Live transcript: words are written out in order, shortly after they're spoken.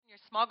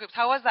Small groups.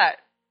 How was that?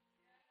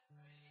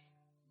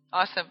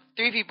 Awesome.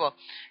 3 people.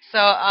 So,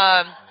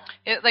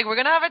 like we're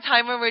gonna have a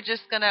time where we're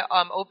just gonna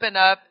open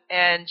up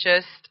and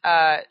just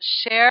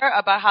share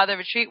about how the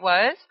retreat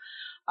was.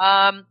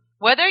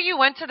 Whether you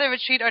went to the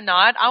retreat or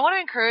not, I want to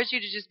encourage you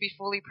to just be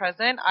fully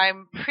present.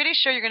 I'm pretty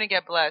sure you're gonna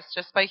get blessed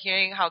just by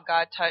hearing how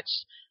God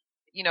touched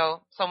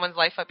someone's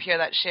life up here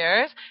that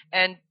shares.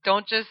 And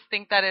don't just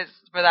think that it's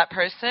for that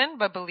person,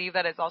 but believe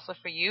that it's also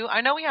for you.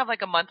 I know we have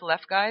like a month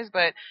left, guys,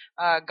 but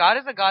God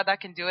is a God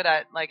that can do it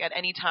at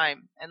any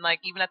time, and like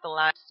even at the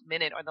last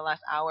minute or the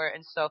last hour.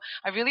 And so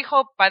I really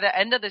hope by the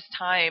end of this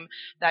time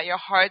that your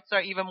hearts are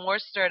even more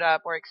stirred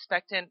up or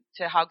expectant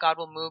to how God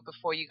will move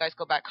before you guys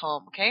go back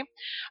home. Okay.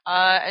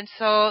 And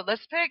so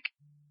let's pick.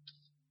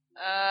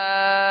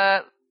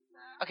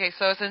 Okay,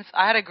 so since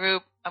I had a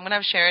group, I'm gonna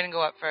have Sharon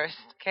go up first.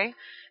 Okay.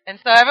 And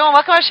so everyone,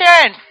 welcome up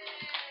Sharon.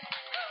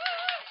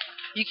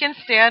 You can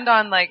stand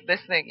on like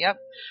this thing. Yep.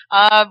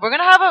 We're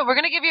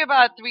gonna give you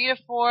about 3 to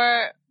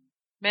 4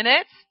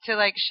 minutes to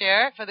like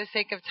share for the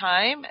sake of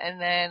time, and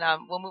then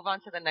we'll move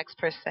on to the next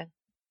person.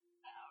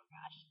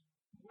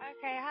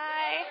 Okay,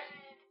 hi.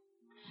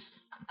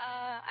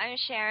 I'm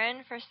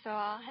Sharon, first of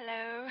all.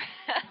 Hello.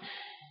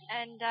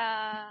 And,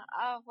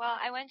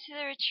 I went to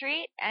the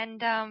retreat,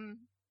 and, I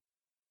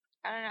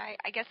don't know,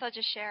 I guess I'll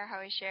just share how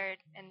I shared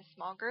in the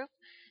small group.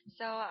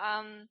 So,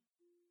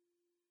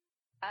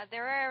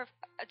 there were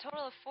a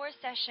total of 4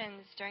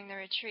 sessions during the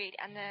retreat,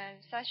 and the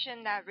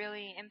session that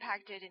really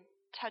impacted and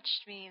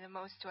touched me the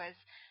most was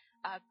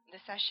the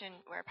session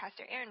where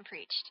Pastor Erin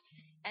preached.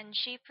 And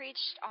she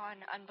preached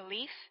on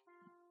unbelief.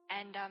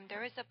 And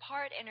there was a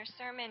part in her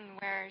sermon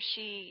where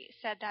she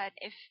said that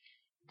if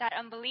that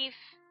unbelief,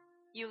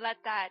 you let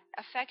that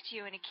affect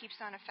you and it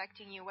keeps on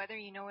affecting you, whether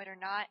you know it or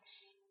not,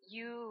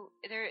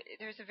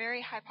 there's a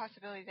very high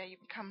possibility that you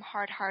become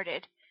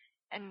hard-hearted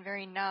and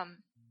very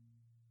numb.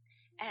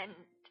 And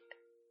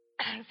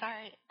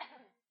sorry.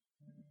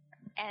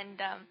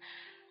 And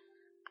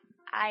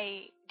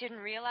I didn't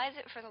realize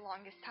it for the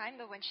longest time,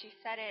 but when she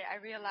said it, I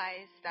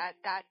realized that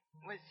that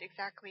was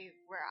exactly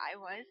where I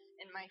was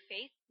in my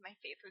faith. My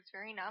faith was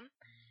very numb,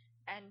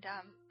 and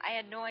I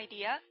had no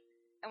idea.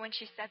 And when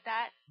she said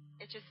that,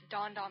 it just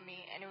dawned on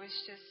me, and it was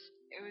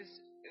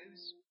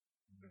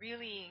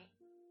really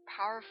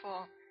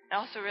powerful, and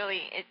also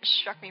it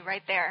struck me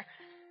right there.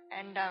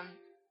 And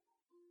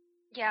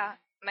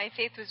my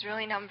faith was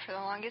really numb for the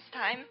longest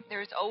time. There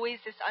was always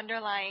this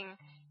underlying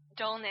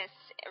dullness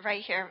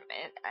right here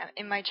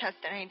in my chest,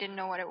 and I didn't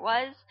know what it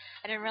was.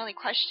 I didn't really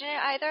question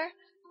it either,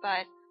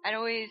 but I'd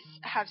always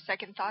have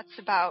second thoughts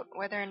about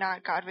whether or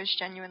not God was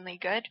genuinely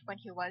good when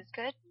he was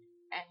good,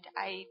 and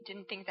I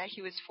didn't think that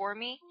he was for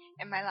me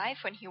in my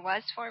life when he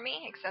was for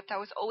me, except that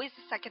was always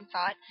the second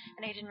thought,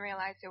 and I didn't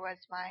realize it was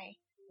my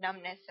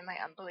numbness and my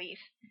unbelief.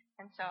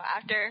 And so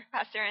after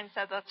Pastor Aaron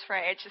said let's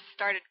pray, I just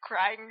started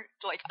crying,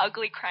 like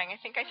ugly crying. I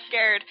think I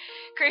scared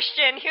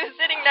Christian. He was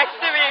sitting next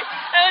to me.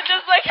 I was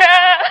just like,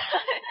 ah.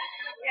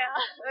 Yeah.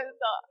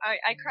 So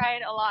I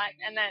cried a lot.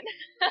 And then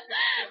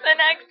the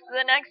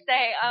next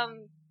day,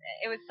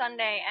 it was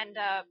Sunday, and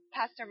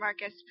Pastor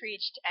Marcus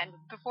preached. And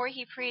before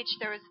he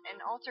preached, there was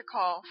an altar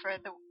call for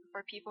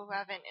people who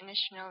haven't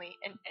initially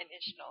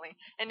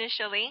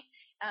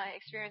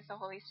experienced the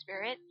Holy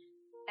Spirit.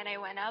 And I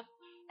went up.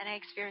 And I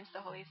experienced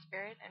the Holy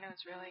Spirit, and it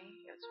was really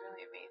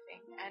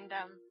amazing. And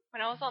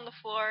when I was on the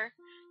floor,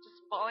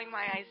 just bawling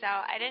my eyes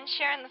out, I didn't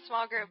share in the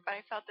small group, but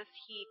I felt this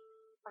heat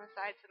on the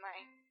sides of my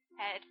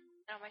head,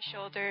 and on my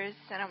shoulders,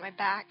 and on my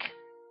back.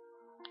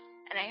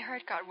 And I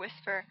heard God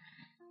whisper,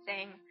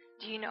 saying,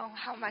 "Do you know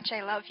how much I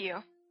love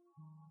you?"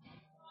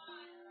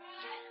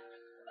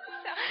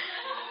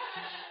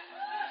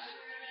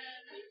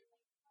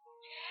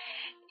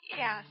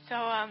 So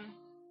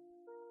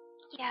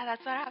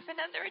that's what happened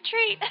at the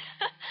retreat.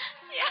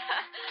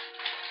 Yeah.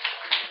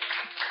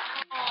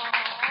 Aww,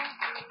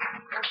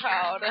 we're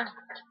proud.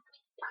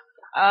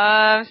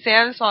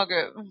 Sam, small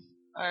group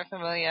or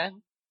familia.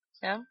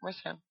 Sam, where's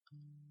Sam?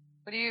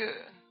 What do you?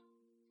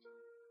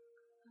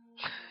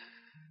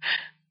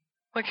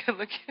 look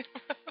at.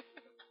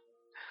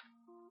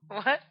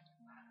 What?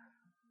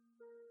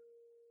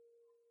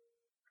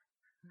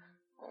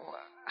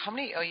 How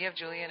many? Oh, you have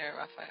Julian or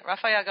Raphael.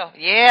 Raphael, go.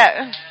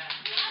 Yeah.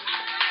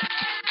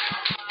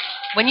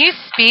 When you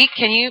speak,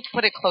 can you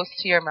put it close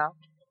to your mouth?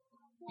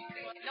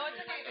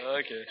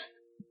 Okay.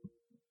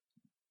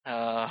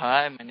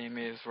 Hi, my name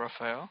is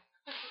Raphael.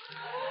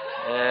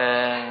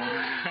 And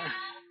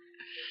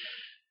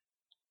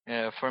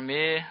yeah, for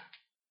me, it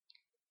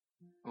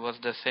was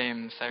the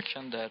same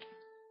section that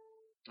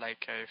I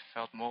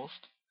felt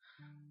most,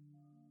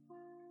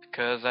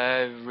 because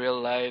I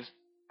realized,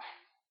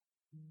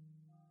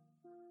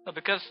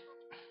 because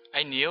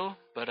I knew,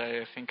 but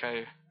I think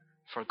I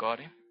forgot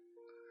it,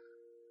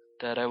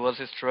 that I was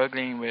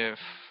struggling with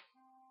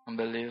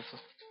unbelief,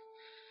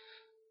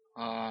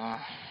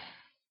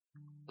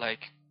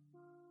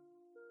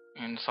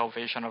 in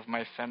salvation of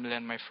my family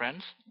and my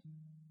friends.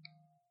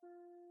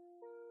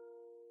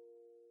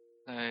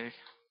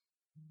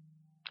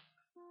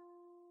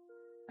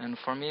 And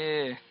for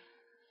me, it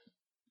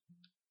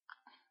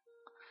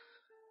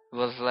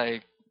was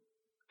like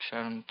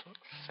Sharon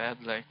said,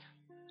 like,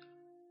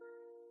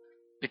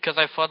 because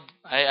I thought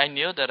I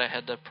knew that I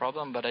had that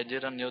problem, but I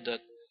didn't know that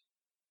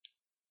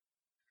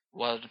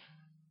what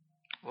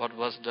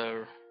was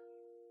the,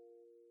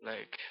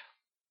 like,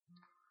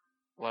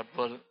 what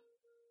will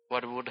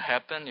what would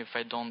happen if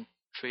I don't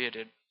treat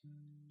it.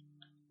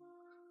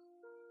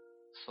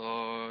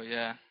 So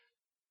yeah,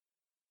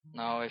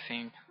 now I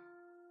think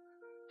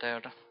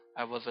that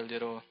I was a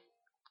little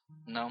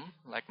numb,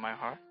 like my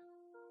heart,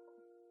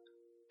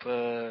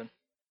 but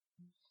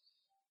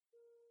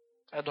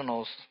I don't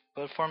know.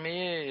 But for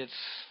me, it's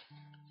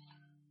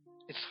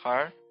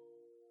hard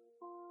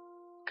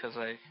because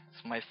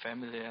it's my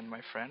family and my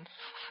friends.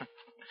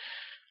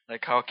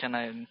 Like, how can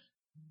I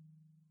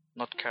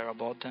not care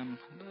about them?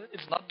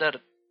 It's not that,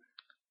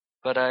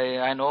 but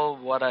I know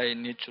what I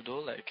need to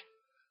do. Like,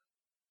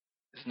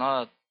 it's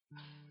not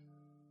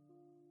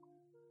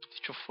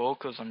to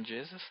focus on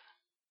Jesus,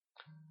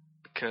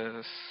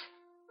 because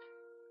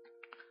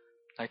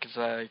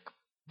like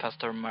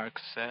Pastor Mark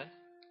said,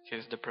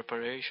 he's the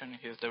preparation,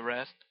 he's the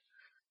rest,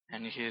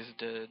 and he's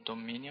the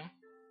dominion.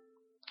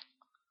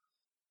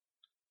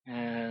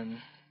 And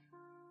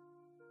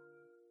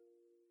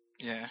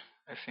yeah,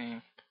 I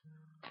think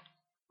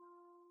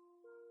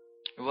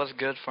it was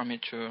good for me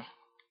to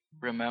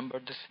remember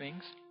these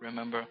things,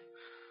 remember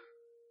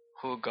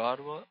who God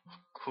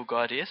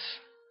is,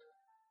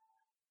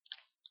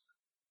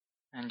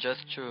 and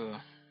just to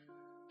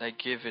like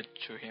give it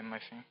to Him, I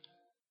think.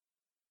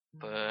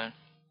 But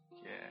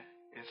yeah,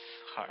 it's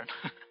hard.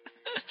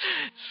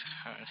 It's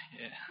hard,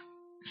 yeah.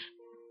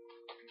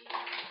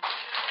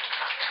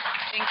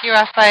 Thank you,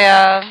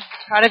 Raphael.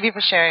 Proud of you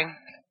for sharing.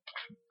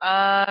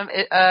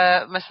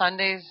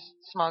 Masande's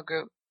small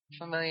group,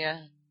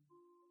 Familia.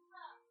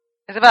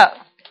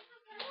 Isabel.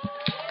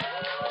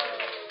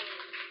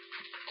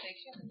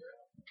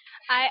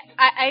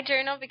 I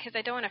journal because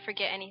I don't want to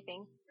forget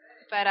anything,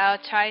 but I'll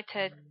try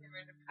to.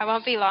 I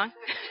won't be long.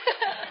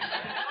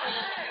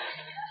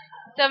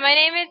 So my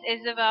name is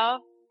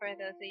Isabel, for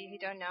those of you who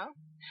don't know.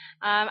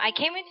 I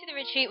came into the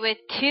retreat with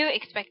two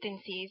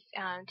expectancies,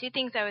 two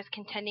things I was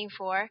contending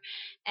for,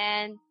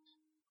 and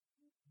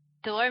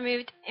the Lord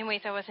moved in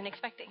ways I wasn't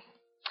expecting.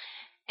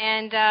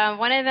 And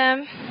one of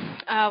them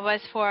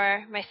was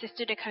for my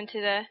sister to come to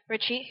the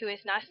retreat who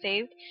is not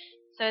saved.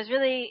 So I was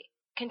really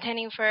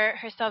contending for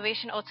her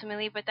salvation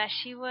ultimately, but that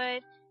she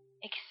would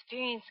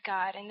experience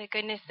God and the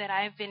goodness that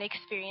I've been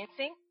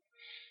experiencing.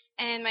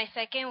 And my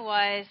second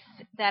was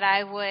that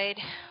I would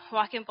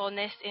walk in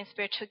boldness in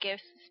spiritual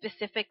gifts,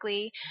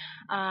 specifically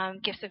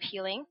gifts of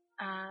healing.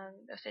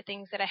 Those are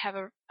things that I have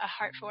a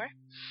heart for.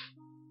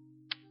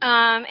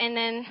 And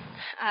then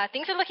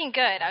things are looking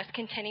good. I was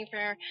contending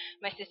for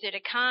my sister to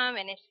come,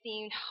 and it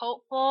seemed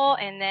hopeful.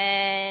 And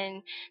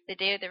then the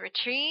day of the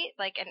retreat,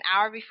 like an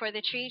hour before the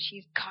retreat,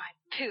 she's gone.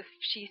 Poof.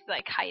 She's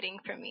like hiding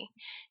from me.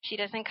 She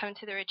doesn't come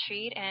to the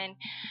retreat. And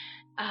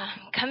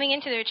coming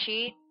into the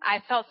retreat,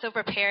 I felt so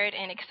prepared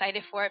and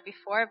excited for it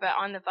before, but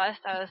on the bus,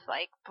 I was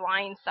like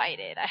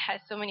blindsided. I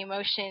had so many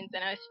emotions,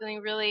 and I was feeling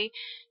really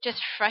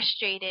just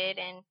frustrated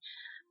and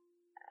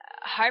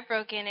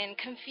heartbroken and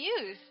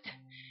confused.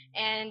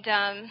 And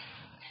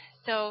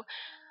so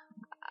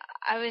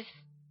I was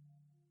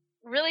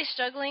really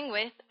struggling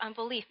with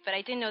unbelief, but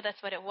I didn't know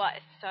that's what it was.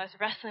 So I was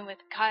wrestling with,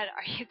 God,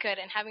 are you good?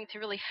 And having to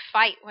really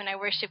fight when I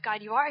worship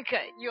God. You are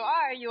good. You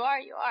are, you are,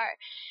 you are.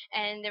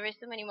 And there were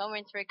so many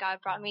moments where God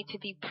brought me to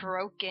be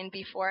broken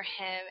before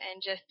Him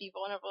and just be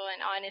vulnerable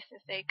and honest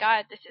and say,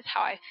 God, this is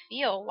how I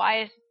feel.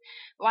 Why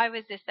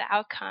was this the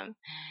outcome?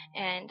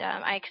 And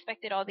I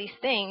expected all these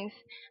things.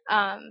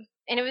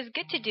 And it was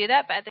good to do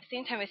that, but at the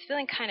same time, I was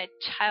feeling kind of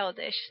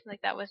childish,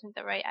 like that wasn't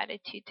the right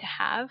attitude to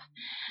have.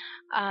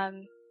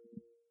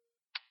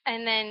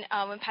 And then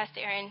when Pastor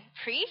Erin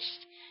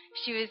preached,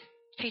 she was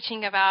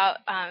preaching about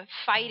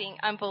fighting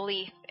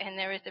unbelief, and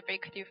there was a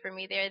breakthrough for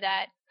me there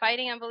that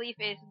fighting unbelief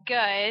is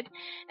good,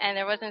 and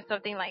there wasn't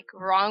something like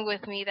wrong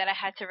with me, that I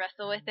had to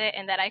wrestle with it,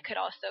 and that I could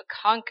also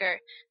conquer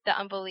the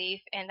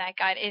unbelief, and that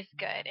God is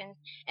good.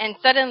 And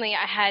suddenly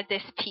I had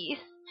this peace,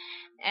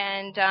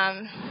 and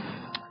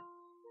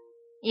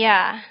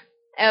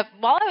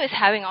while I was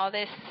having all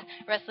this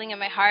wrestling in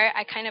my heart,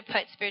 I kind of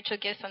put spiritual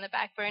gifts on the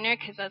back burner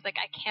because I was like,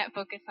 I can't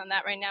focus on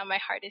that right now. My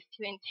heart is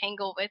too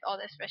entangled with all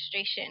this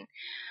frustration.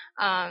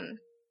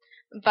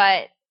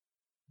 But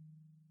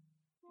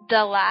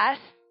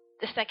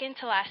the second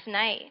to last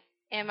night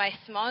in my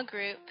small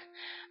group,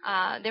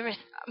 our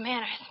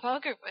small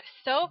group was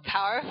so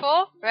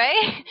powerful,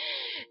 right?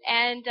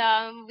 And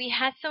we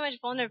had so much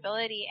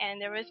vulnerability, and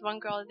there was one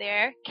girl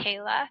there,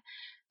 Kayla,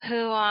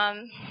 who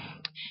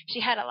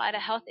she had a lot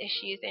of health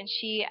issues, and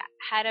she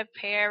had a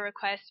prayer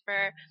request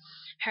for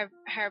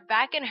her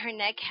back and her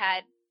neck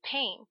had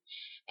pain,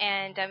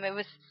 and it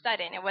was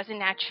sudden, it wasn't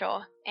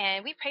natural,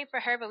 and we prayed for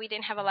her, but we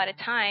didn't have a lot of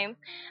time,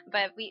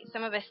 but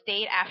some of us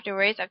stayed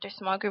afterwards after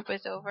small group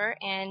was over,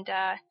 and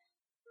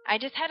I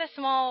just had a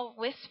small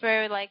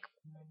whisper, like,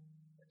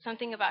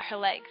 something about her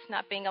legs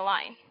not being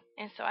aligned.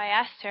 And so I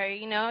asked her, do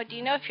you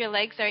know if your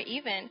legs are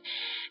even?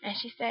 And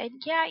she said,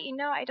 yeah,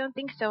 I don't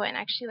think so. And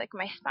actually, like,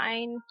 my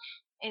spine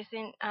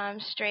isn't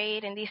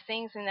straight and these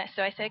things and that.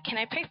 So I said, can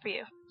I pray for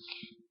you?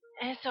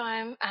 And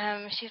so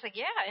she's like,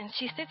 yeah. And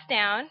she sits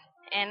down,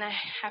 and I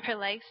have her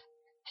legs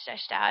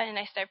stretched out, and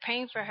I start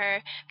praying for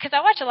her because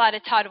I watch a lot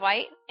of Todd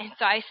White, and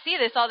so I see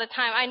this all the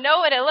time. I know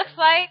what it looks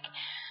like.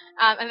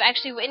 I've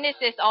actually witnessed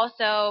this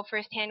also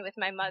firsthand with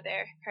my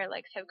mother. Her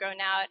legs have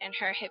grown out, and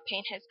her hip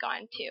pain has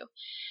gone too.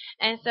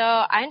 And so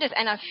I'm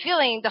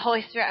feeling the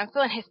Holy Spirit. I'm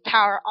feeling His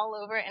power all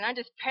over, and I'm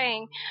just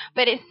praying.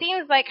 But it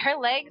seems like her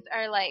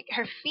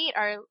feet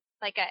are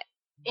like an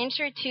inch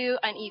or two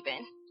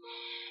uneven.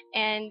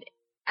 And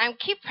I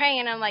keep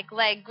praying, and I'm like,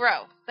 leg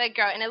grow.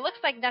 And it looks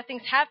like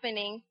nothing's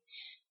happening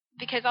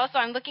because also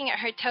I'm looking at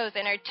her toes,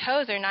 and her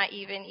toes are not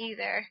even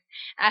either.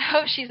 I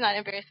hope she's not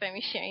embarrassed by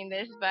me sharing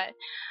this, but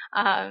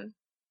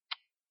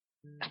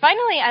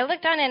finally I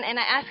looked down and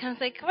I asked her, I was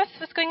like,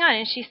 what's going on?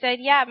 And she said,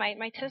 yeah,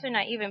 my toes are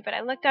not even. But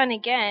I looked down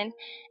again,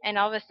 and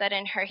all of a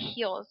sudden her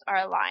heels are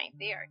aligned.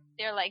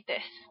 They're like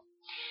this.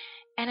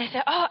 And I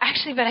said, oh,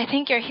 actually, but I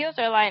think your heels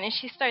are aligned. And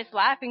she starts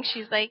laughing.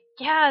 She's like,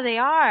 yeah, they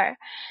are.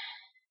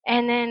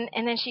 And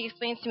then she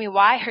explains to me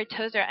why her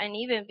toes are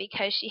uneven,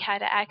 because she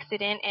had an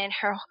accident and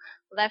her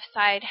left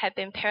side had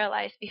been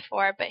paralyzed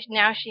before, but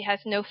now she has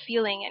no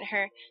feeling in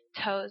her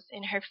toes,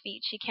 in her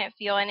feet. She can't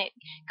feel, and it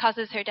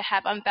causes her to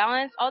have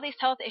unbalance, all these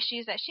health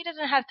issues that she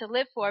doesn't have to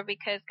live for,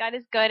 because God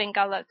is good and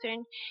God loves her,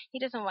 and He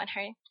doesn't want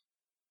her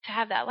to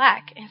have that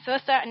lack. And so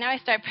now I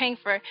start praying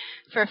for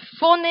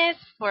fullness,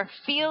 for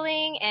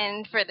feeling,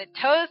 and for the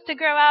toes to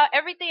grow out.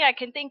 Everything I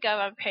can think of,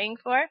 I'm praying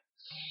for.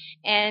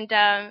 And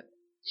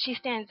she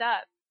stands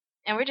up,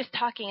 and we're just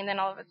talking, and then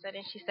all of a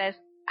sudden she says,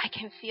 I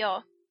can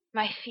feel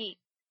my feet.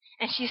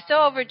 And she's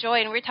so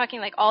overjoyed, and we're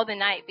talking like all the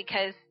night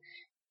because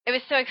it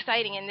was so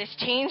exciting, and this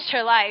changed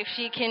her life.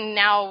 She can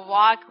now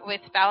walk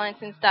with balance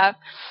and stuff.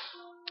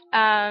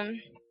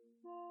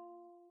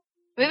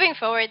 Moving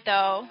forward,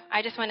 though,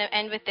 I just want to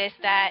end with this,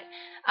 that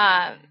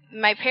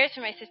my prayers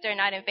for my sister are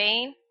not in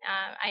vain.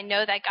 I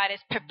know that God is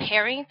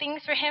preparing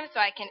things for him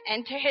so I can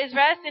enter His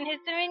rest and His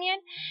dominion.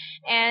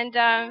 And,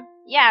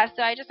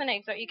 so I just want to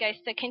exhort you guys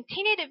to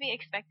continue to be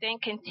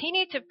expectant,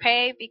 continue to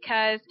pray,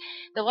 because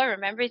the Lord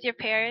remembers your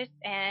prayers,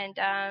 and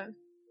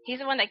He's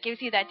the one that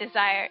gives you that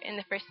desire in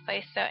the first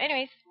place. So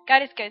anyways,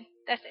 God is good.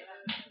 That's it.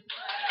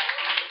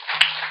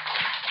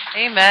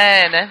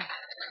 Amen.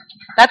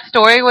 That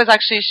story was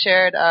actually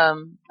shared.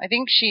 I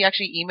think she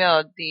actually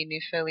emailed the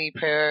New Philly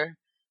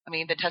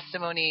the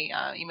testimony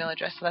email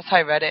address. So that's how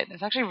I read it.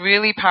 It's actually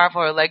really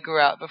powerful. Her leg grew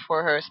out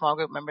before her small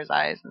group members'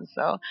 eyes, and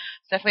so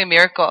it's definitely a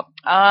miracle.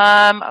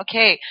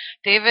 Okay,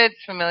 David's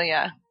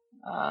familiar.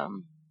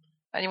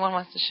 Anyone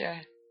wants to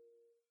share?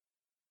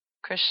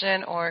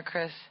 Christian or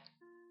Chris?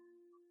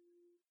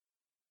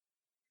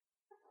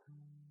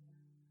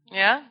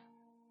 Yeah?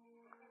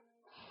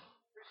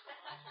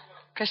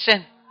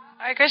 Christian.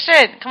 All right,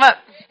 Christian, come up.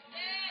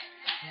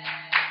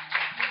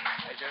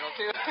 I journal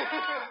too.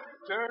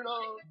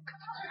 Journal.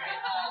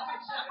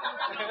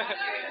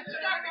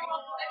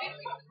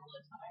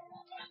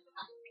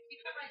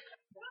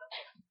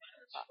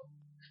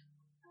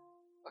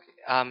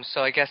 Okay.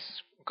 So I guess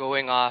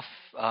going off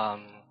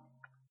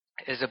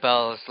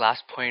Isabel's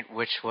last point,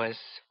 which was,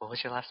 what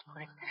was your last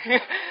point?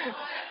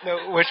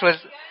 No, which was,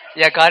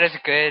 yeah, God is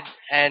good,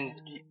 and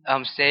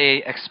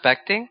stay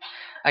expecting.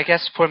 I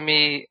guess for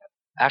me,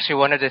 actually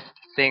one of the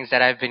things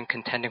that I've been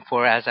contending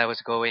for as I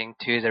was going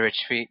to the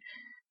retreat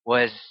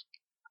was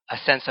a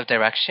sense of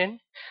direction.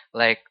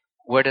 Like,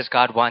 where does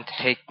God want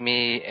to take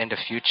me in the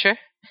future?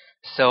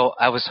 So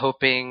I was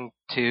hoping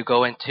to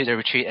go into the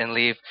retreat and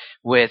leave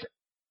with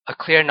a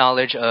clear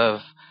knowledge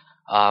of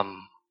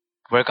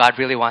where God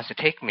really wants to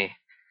take me.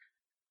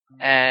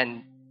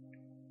 And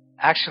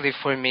actually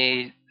for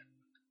me,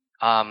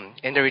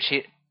 in the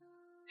retreat,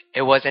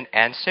 it wasn't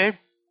answered,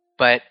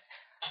 but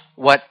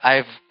what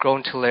I've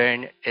grown to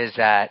learn is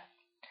that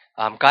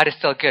God is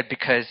still good,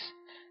 because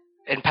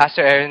in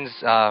Pastor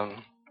Erin's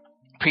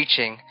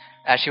preaching,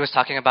 as she was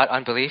talking about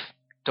unbelief,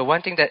 the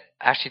one thing that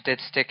actually did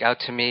stick out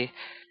to me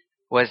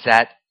was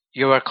that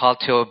you are called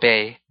to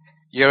obey.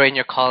 You're in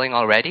your calling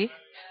already.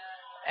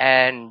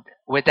 And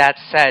with that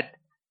said,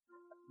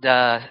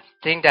 the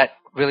thing that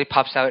really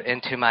pops out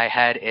into my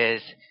head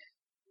is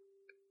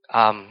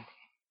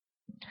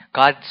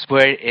God's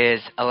word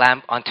is a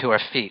lamp unto our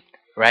feet,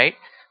 right?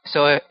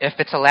 So if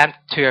it's a lamp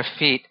to your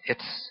feet,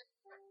 it's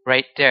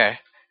right there.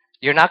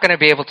 You're not going to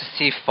be able to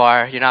see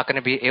far. You're not going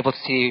to be able to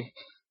see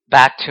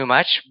back too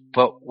much.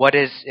 But what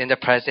is in the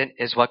present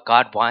is what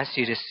God wants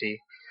you to see.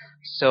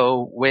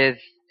 So with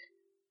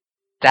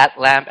that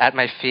lamp at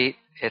my feet,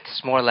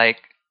 it's more like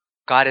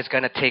God is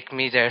going to take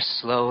me there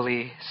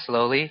slowly,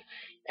 slowly,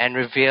 and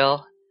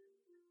reveal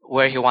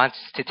where He wants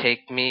to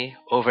take me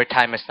over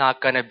time. It's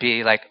not going to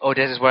be like, oh,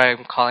 this is where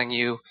I'm calling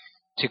you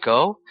to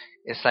go.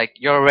 It's like,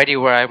 you're already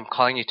where I'm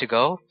calling you to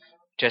go.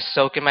 Just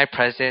soak in my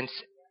presence.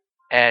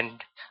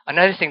 And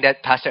another thing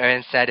that Pastor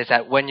Erin said is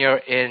that when you're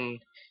in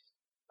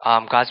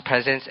God's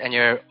presence and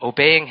you're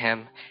obeying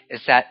Him,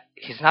 is that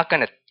He's not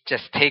going to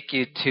just take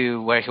you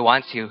to where He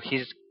wants you.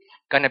 He's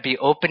going to be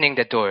opening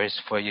the doors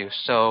for you.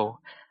 So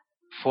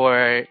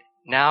for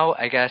now,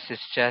 I guess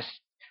it's just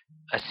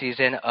a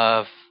season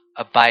of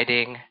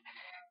abiding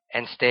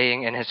and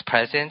staying in His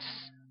presence,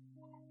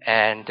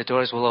 and the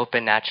doors will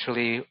open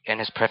naturally in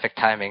His perfect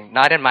timing,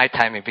 not in my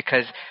timing,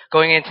 because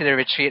going into the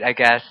retreat, I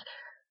guess,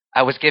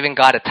 I was giving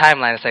God a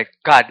timeline. It's like,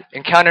 God,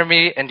 encounter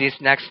me in these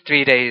next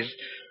 3 days.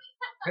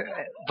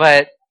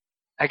 But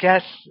I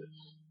guess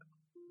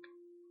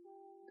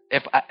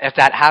if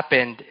that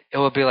happened, it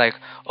would be like,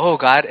 oh,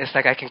 God, it's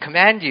like I can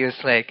command you.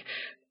 It's like,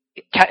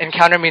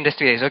 encounter me in these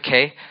 3 days.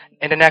 Okay,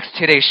 in the next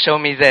 2 days, show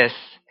me this.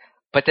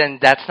 But then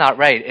that's not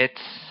right.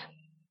 It's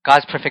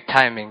God's perfect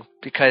timing,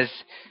 because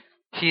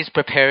He's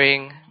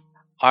preparing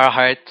our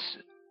hearts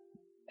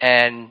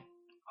and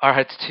our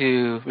hearts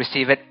to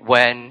receive it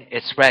when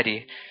it's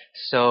ready.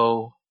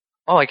 So,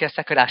 I guess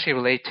that could actually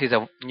relate to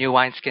the new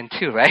wineskin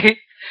too, right?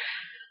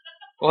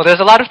 Well, there's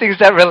a lot of things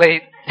that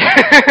relate.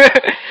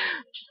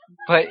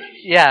 But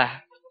yeah,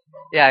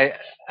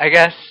 I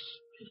guess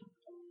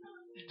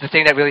the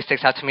thing that really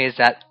sticks out to me is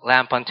that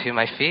lamp unto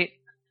my feet.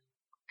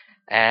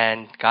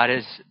 And God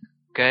is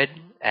good,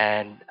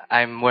 and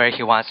I'm where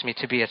He wants me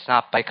to be. It's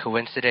not by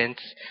coincidence,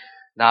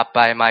 not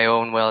by my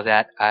own will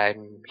that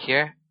I'm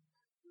here.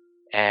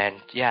 And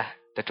yeah,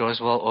 the doors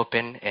will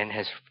open in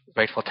His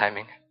rightful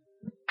timing.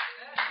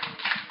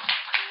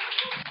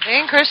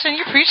 Dang, Christian,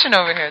 you preaching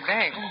over here.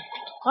 Dang.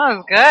 That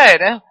was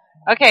good.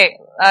 Okay,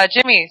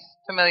 Jimmy's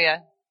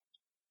familiar.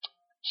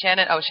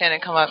 Shannon. Oh, Shannon,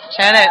 come up.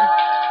 Shannon.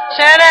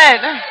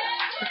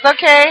 It's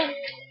okay.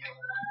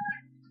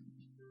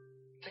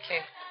 It's okay.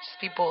 Just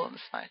be bold.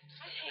 It's fine.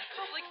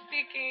 Public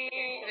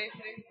speaking.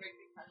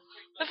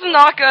 This is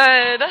not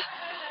good.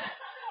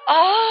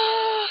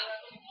 Oh.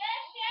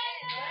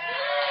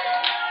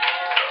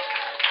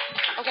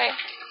 Okay.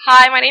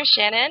 Hi, my name's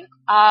Shannon.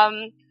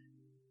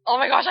 Oh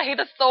my gosh, I hate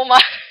this so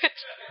much.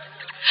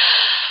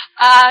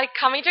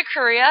 Coming to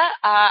Korea,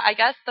 I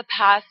guess the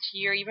past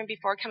year, even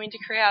before coming to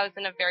Korea, I was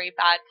in a very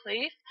bad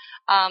place.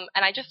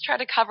 And I just tried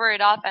to cover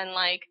it up and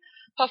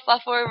put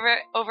fluff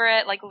over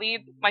it,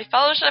 lead my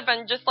fellowship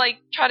and just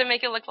try to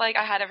make it look like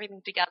I had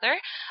everything together.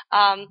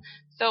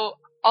 So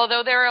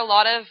although there are a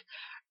lot of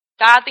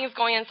bad things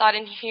going inside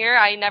in here,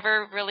 I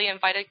never really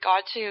invited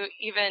God to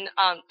even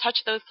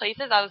touch those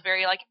places. I was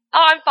very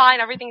oh, I'm fine,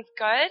 everything's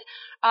good.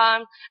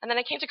 And then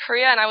I came to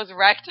Korea and I was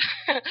wrecked.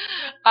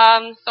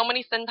 So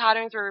many sin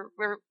patterns were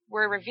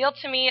revealed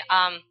to me.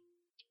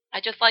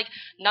 I just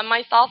numbed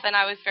myself, and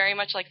I was very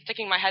much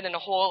sticking my head in a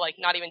hole,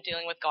 not even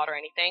dealing with God or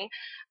anything.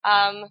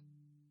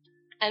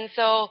 And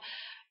so,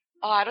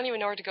 I don't even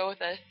know where to go with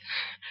this.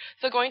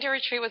 So going to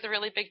retreat was a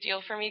really big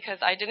deal for me because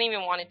I didn't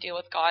even want to deal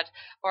with God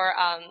or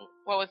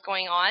what was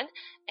going on.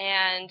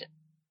 And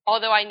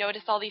although I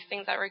noticed all these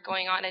things that were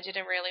going on, I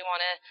didn't really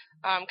want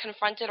to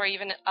confront it or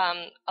even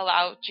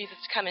allow Jesus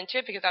to come into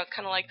it, because I was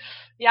kind of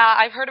yeah,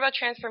 I've heard about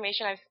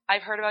transformation,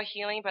 I've heard about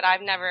healing, but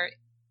I've never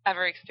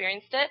ever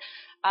experienced it.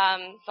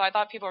 So I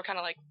thought people were kind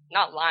of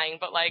not lying,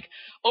 but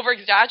over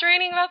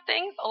exaggerating about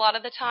things a lot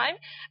of the time.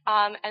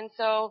 And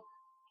so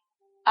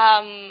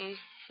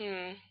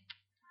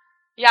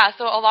yeah,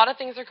 so a lot of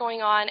things are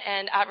going on,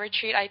 and at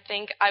retreat, I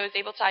think I was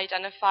able to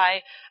identify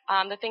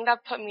the thing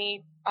that put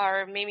me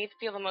or made me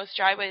feel the most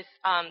dry was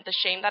the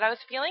shame that I was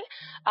feeling.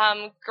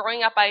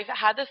 Growing up, I've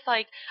had this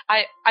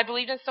I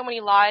believed in so many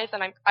lies,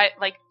 and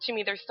I to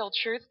me, there's still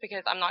truth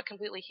because I'm not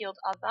completely healed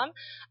of them.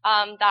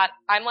 That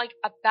I'm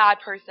a bad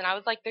person. I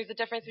was there's a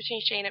difference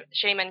between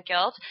shame and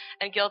guilt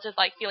is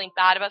feeling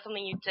bad about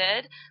something you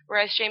did,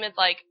 whereas shame is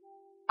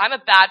I'm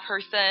a bad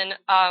person.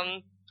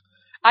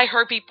 I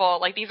hurt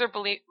people. These are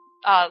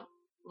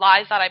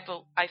lies that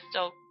I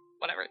still,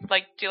 whatever,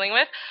 dealing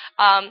with.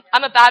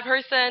 I'm a bad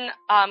person.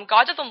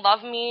 God doesn't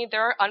love me.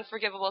 There are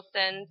unforgivable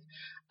sins.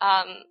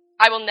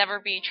 I will never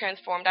be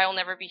transformed. I will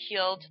never be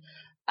healed.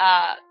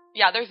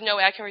 Yeah, there's no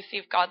way I can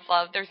receive God's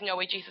love. There's no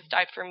way Jesus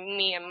died for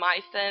me and my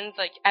sins,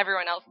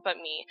 everyone else but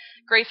me.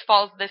 Grace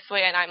falls this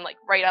way, and I'm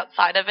right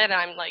outside of it,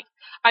 and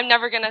I'm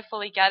never gonna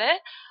fully get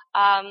it.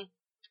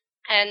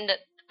 And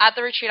at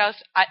the retreat, I was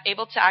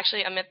able to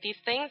actually admit these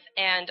things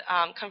and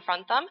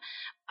confront them.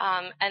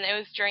 And it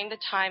was during the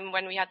time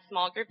when we had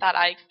small group that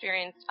I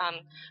experienced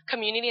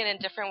community in a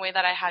different way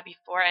that I had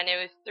before. And it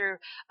was through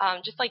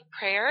just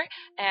prayer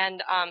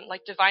and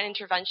divine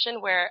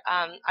intervention, where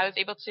I was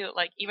able to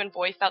even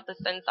voice out the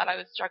sins that I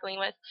was struggling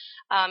with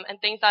and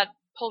things that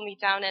pulled me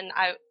down, and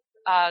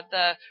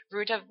the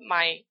root of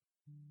my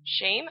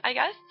shame, I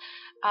guess.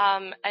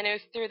 And it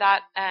was through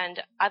that, and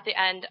at the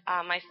end,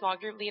 my small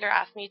group leader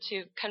asked me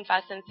to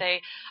confess and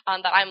say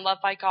that I'm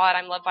loved by God,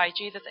 I'm loved by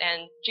Jesus,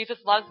 and Jesus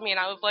loves me. And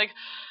I was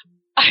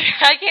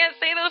I can't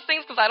say those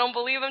things because I don't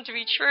believe them to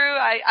be true.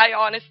 I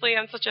honestly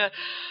am such a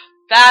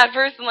bad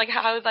person.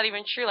 How is that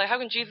even true? How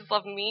can Jesus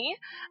love me?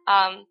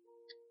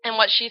 And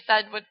what she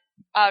said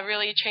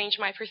really changed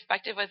my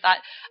perspective was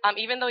that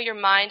even though your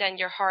mind and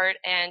your heart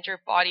and your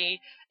body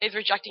is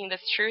rejecting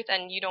this truth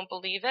and you don't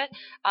believe it,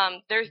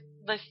 there's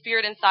the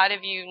spirit inside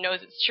of you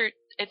knows it's true.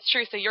 It's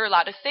true, so you're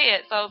allowed to say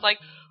it. So I was like,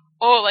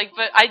 oh, like,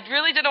 but I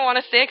really didn't want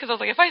to say it because I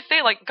was like, if I say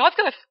it, like, God's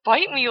gonna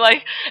spite me.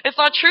 Like, it's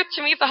not truth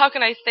to me, so how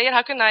can I say it?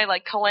 How can I,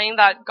 like, claim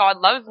that God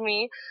loves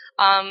me?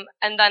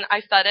 And then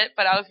I said it,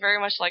 but I was very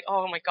much like,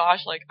 oh my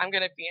gosh, like, I'm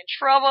gonna be in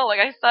trouble. Like,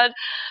 I said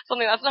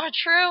something that's not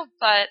true,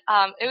 but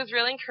it was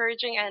really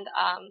encouraging and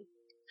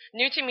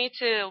new to me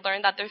to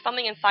learn that there's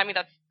something inside me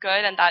that's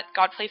good and that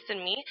God placed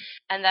in me.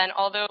 And then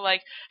although,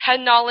 like,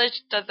 head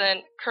knowledge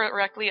doesn't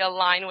correctly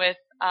align with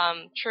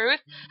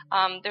truth,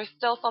 there's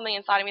still something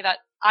inside of me that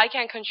I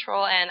can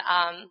control and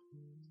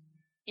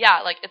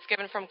yeah, like it's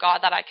given from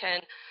God that I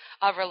can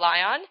rely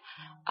on.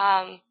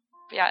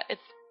 Yeah,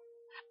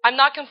 I'm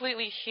not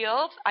completely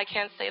healed. I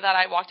can't say that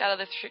I walked out of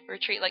this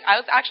retreat. Like, I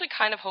was actually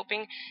kind of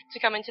hoping to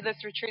come into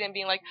this retreat and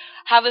being like,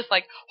 have this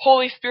like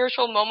holy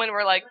spiritual moment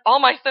where like all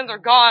my sins are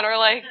gone, or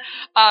like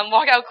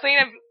walk out clean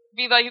and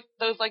be like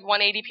those like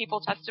 180 people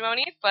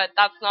testimonies. But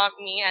that's not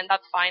me, and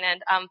that's fine.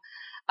 And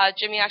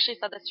Jimmy actually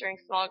said this during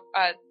small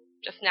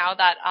just now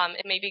that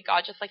it may be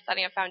God just like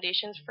setting up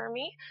foundations for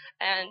me,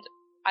 and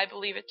I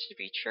believe it to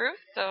be true.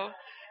 So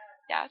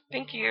yeah,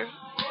 thank you.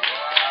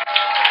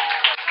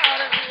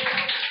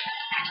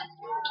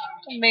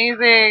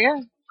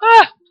 Amazing.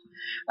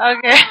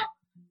 Okay.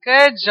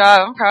 Good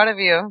job. I'm proud of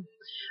you.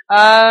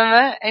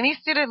 Any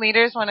student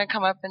leaders want to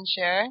come up and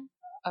share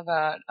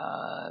about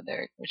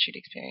their retreat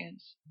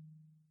experience?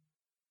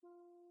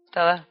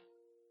 Stella?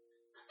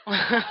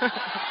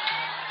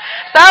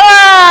 Stella!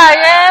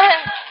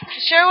 Yeah!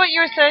 Share what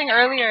you were saying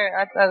earlier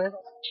at the...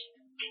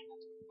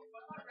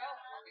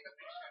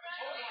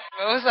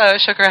 Rosa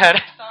shook her head. I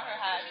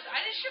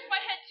just shook my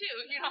head too,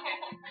 you know.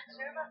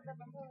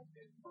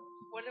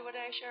 What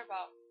did I share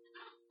about?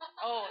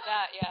 Oh,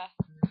 that, yeah.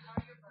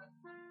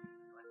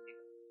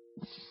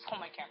 Oh,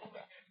 my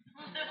camera.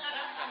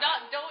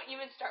 Don't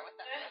even start with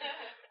that.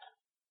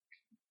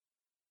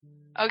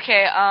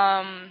 Okay,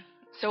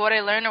 so what I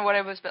learned or what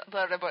I was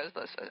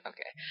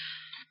okay.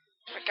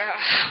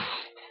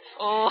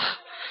 Oh.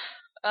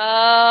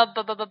 4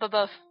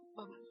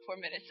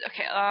 minutes.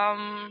 Okay,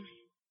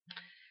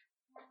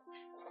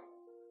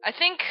 I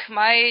think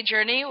my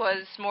journey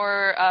was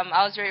more.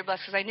 I was very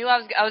blessed because I knew I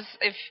was.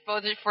 If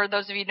for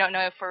those of you who don't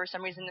know, if for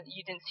some reason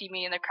you didn't see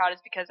me in the crowd,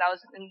 it's because I was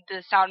in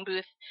the sound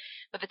booth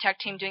with the tech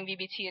team doing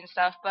VBT and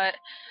stuff. But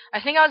I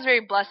think I was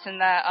very blessed in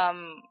that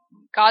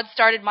God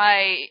started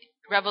my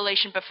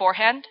revelation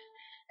beforehand,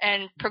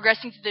 and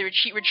progressing through the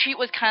retreat. Retreat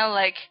was kind of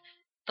like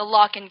the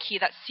lock and key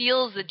that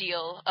seals the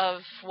deal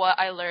of what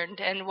I learned,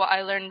 and what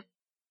I learned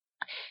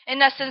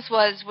in essence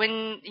was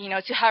when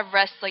to have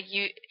rest, like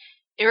you.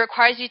 It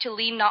requires you to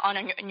lean not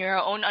on your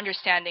own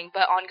understanding,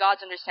 but on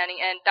God's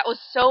understanding. And that was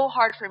so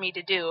hard for me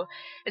to do,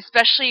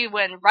 especially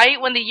right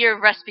when the year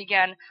of rest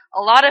began,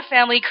 a lot of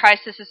family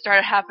crises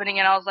started happening,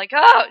 and I was like,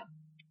 oh,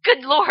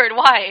 good Lord,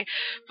 why?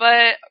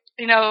 But,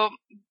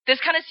 this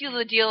kind of sealed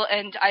the deal,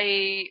 and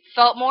I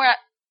felt more at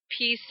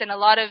peace, and a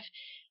lot of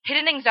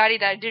hidden anxiety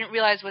that I didn't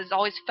realize was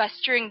always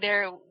festering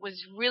there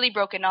was really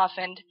broken off,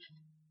 and,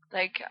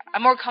 like,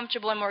 I'm more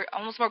comfortable and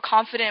almost more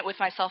confident with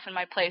myself in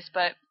my place.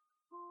 But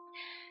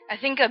I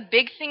think a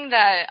big thing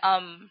that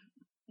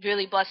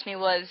really blessed me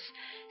was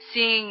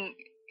seeing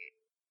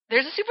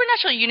there's a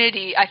supernatural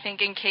unity, I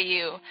think, in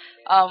KU.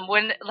 I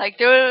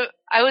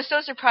was so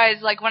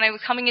surprised, like when I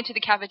was coming into the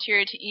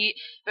cafeteria to eat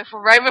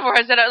right before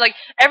I said it, like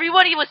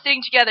everybody was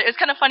sitting together. It's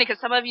kind of funny because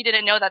some of you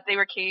didn't know that they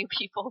were KU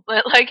people,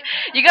 but like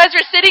you guys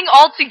were sitting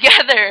all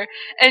together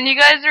and you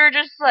guys were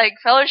just like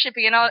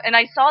fellowshipping, and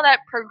I saw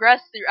that progress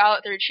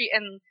throughout the retreat.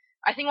 And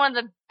I think one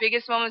of the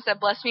biggest moments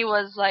that blessed me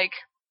was like,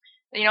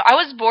 I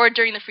was bored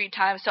during the free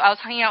time, so I was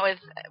hanging out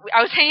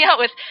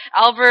with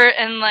Albert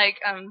and like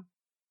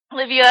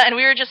Olivia, and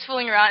we were just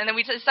fooling around, and then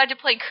we decided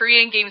to play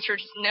Korean games for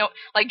just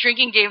like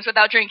drinking games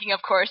without drinking,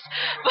 of course.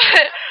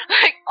 But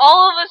like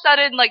all of a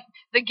sudden, like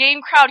the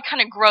game crowd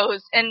kind of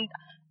grows, and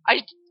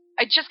I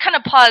just kind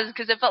of paused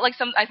because it felt like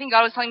I think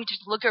God was telling me to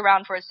just look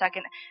around for a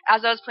second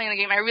as I was playing the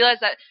game. I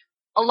realized that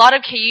a lot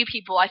of KU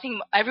people, I think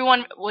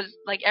everyone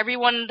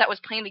that was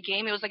playing the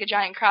game, it was like a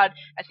giant crowd.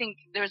 I think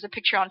there was a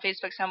picture on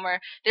Facebook somewhere.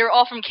 They were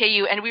all from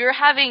KU, and we were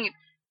having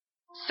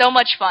so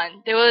much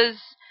fun.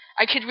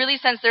 I could really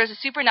sense there was a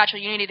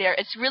supernatural unity there.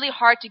 It's really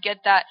hard to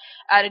get that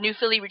at a New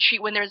Philly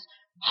retreat when there's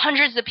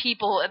hundreds of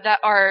people that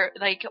are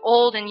like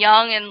old and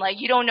young, and like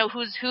you don't know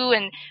who's who,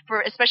 and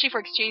especially for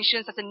exchange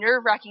students, that's a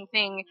nerve-wracking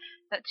thing,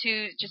 that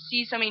to just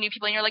see so many new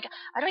people, and you're like,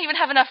 I don't even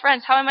have enough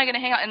friends. How am I going to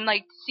hang out? And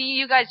like see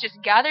you guys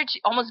just gather to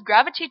almost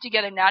gravitate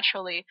together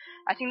naturally.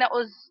 I think that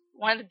was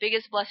one of the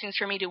biggest blessings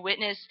for me to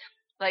witness,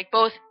 like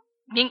both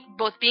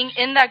being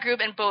in that group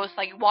and both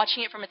like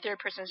watching it from a third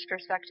person's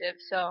perspective.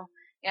 So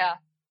yeah.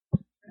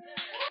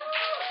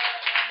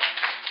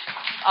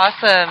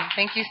 Awesome.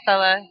 Thank you,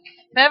 Stella.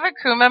 Can I have a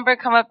crew member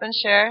come up and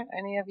share?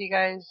 Any of you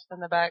guys in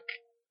the back?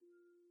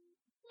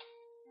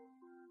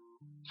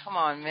 Come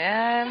on,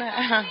 man.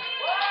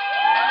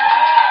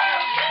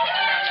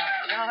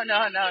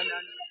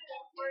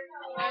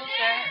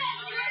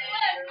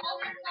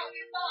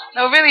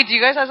 No, really, do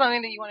you guys have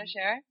something that you want to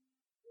share?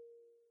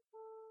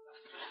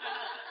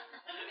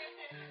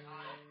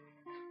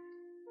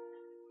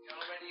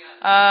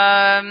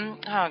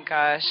 Oh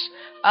gosh.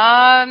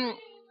 Um,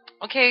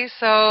 okay,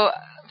 so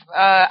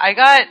I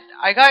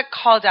got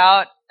called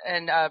out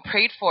and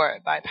prayed for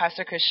by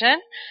Pastor Christian.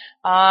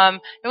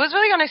 It was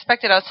really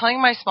unexpected. I was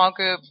telling my small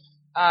group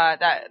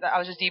that I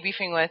was just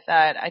debriefing with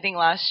that I think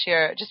last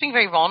year, just being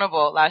very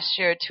vulnerable. Last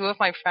year, two of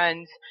my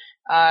friends,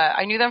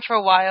 I knew them for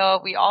a while.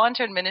 We all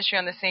entered ministry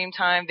on the same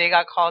time. They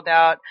got called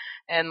out.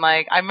 And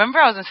like, I remember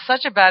I was in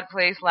such a bad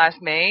place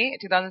last May,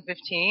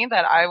 2015,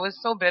 that I was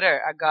so bitter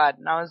at God.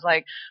 And I was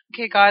like,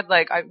 okay, God,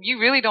 like, you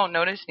really don't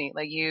notice me.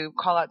 Like, you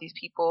call out these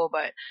people,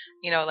 but,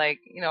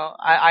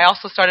 I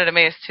also started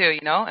Emmaus too,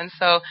 And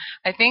so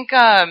I think,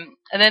 and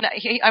then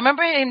I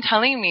remember him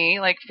telling me,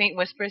 like, faint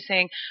whispers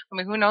saying, I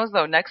mean, who knows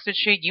though, next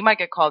retreat, you might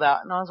get called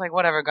out. And I was like,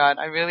 whatever, God,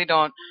 I really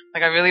don't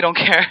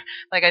care.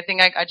 Like, I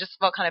think I just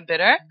felt kind of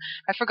bitter.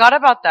 I forgot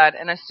about that.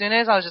 And as soon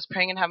as I was just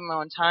praying and having my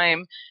own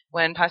time,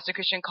 when Pastor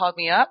Christian called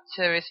me up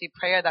to receive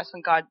prayer, that's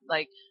when God,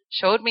 like,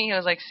 showed me. He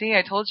was like, see,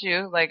 I told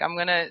you, like, I'm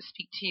going to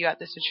speak to you at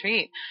this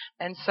retreat.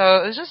 And so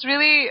it was just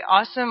really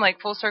awesome,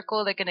 like, full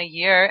circle, like, in a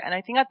year. And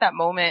I think at that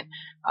moment,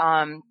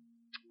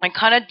 I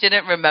kind of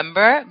didn't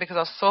remember because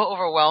I was so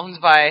overwhelmed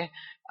by,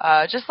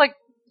 just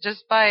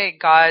by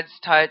God's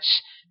touch.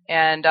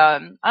 And, I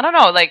don't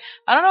know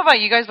about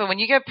you guys, but when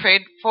you get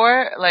prayed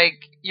for, like,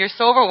 you're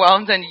so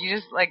overwhelmed and you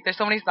just, like, there's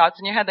so many thoughts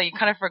in your head that you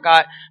kind of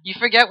you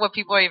forget what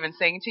people are even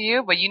saying to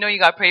you, but you know you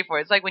got prayed for.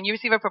 It's like when you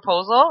receive a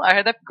proposal, I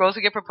heard that girls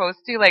who get proposed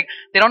to, like,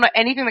 they don't know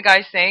anything the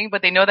guy's saying,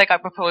 but they know they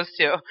got proposed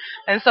to.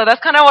 And so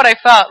that's kind of what I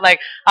felt. Like,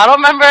 I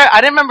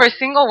didn't remember a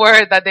single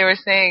word that they were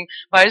saying,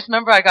 but I just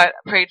remember I got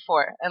prayed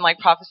for and, like,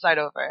 prophesied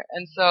over.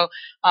 And so,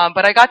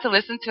 but I got to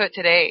listen to it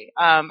today.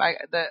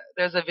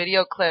 There's a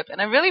video clip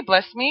and it really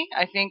blessed me.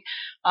 I think,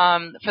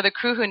 for the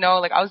crew who know,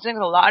 like, I was dealing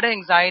with a lot of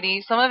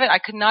anxiety. Some of it I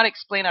could not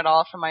explain at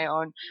all from my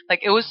own.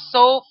 Like, it was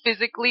so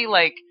physically,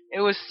 like, it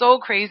was so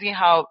crazy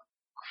how,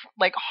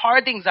 like,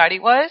 hard the anxiety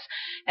was.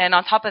 And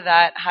on top of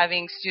that,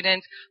 having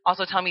students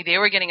also tell me they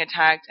were getting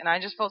attacked. And I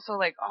just felt so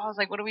like, I was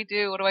like, what do we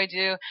do? What do I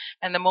do?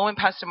 And the moment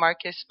Pastor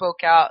Marcus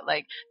spoke out,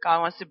 like,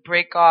 God wants to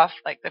break off,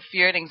 like, the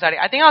fear and anxiety,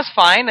 I think I was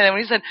fine. And then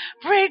when he said,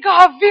 break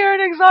off fear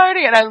and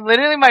anxiety, and I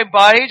literally, my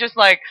body just,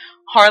 like,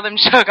 Harlem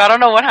shook. I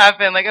don't know what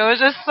happened. Like, it was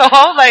just so,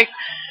 like,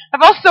 I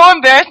felt so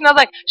embarrassed, and I was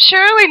like,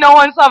 surely no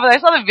one saw, but I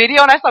saw the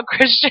video, and I saw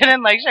Christian,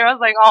 and, like, Sharon was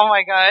like, oh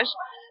my gosh.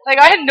 Like,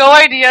 I had no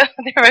idea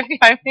they were right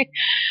behind me.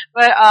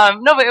 But,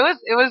 no, but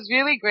it was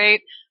really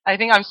great. I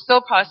think I'm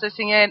still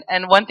processing it,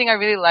 and one thing I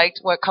really liked,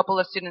 what a couple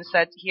of students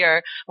said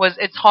here, was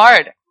it's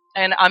hard,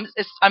 and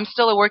I'm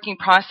still a working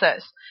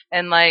process.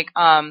 And, like,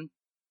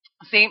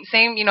 same,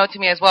 to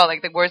me as well.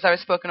 Like, the words that were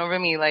spoken over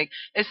me, like,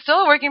 it's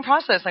still a working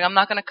process. Like, I'm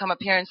not going to come up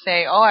here and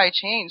say, oh, I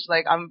changed.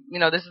 Like,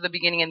 this is the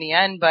beginning and the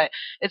end. But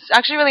it's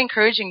actually really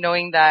encouraging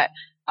knowing that,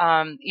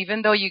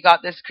 even though you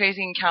got this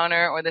crazy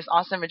encounter or this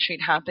awesome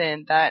retreat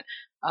happen, that,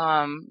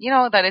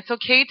 that it's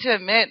okay to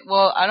admit,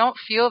 well, I don't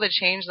feel the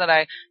change that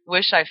I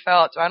wish I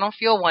felt, or I don't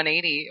feel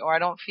 180, or I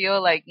don't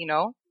feel like,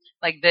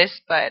 like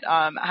this, but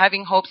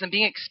having hopes and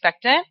being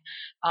expectant,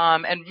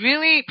 and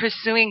really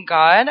pursuing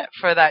God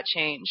for that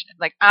change,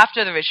 like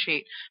after the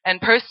retreat.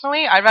 And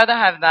personally, I'd rather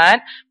have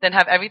that than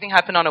have everything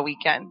happen on a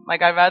weekend.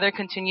 Like, I'd rather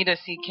continue to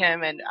seek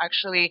Him and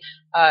actually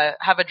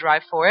have a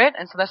drive for it.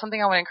 And so that's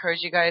something I want to encourage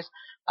you guys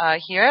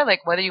here,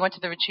 like whether you went to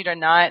the retreat or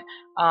not.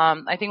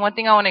 I think one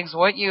thing I want to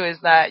exhort you is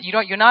that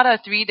you're not a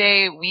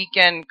 3-day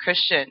weekend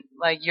Christian.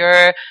 Like,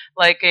 you're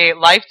like a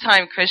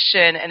lifetime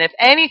Christian. And if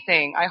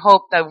anything, I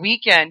hope that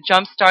weekend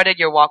jump-started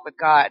your walk with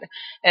God.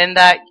 And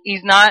that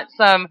He's not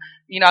some,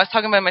 I was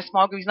talking about my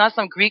small group, He's not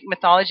some Greek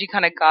mythology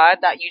kind of God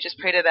that you just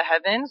pray to the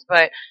heavens,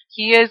 but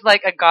He is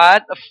like a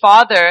God, a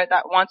Father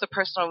that wants a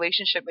personal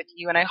relationship with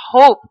you. And I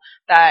hope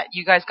that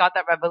you guys got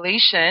that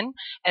revelation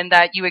and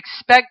that you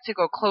expect to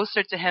go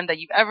closer to Him than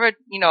you've ever,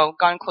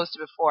 gone close to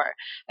before.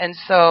 And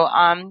so,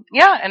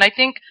 and I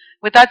think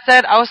with that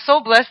said, I was so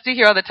blessed to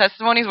hear all the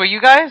testimonies. Were you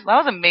guys? That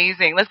was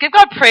amazing. Let's give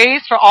God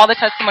praise for all the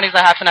testimonies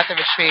that happened at the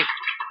retreat.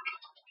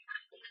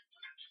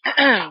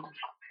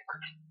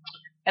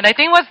 And I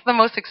think what's the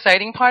most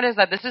exciting part is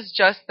that this is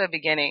just the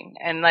beginning.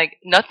 And, like,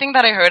 nothing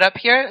that I heard up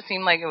here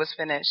seemed like it was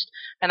finished.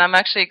 And I'm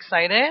actually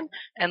excited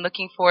and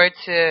looking forward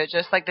to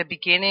just, like, the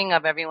beginning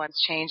of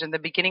everyone's change and the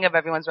beginning of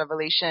everyone's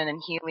revelation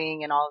and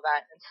healing and all of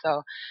that. And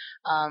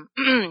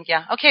so,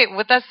 yeah. Okay,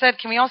 with that said,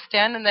 can we all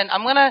stand? And then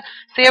I'm going to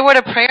say a word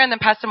of prayer, and then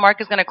Pastor Mark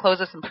is going to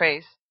close us in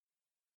praise.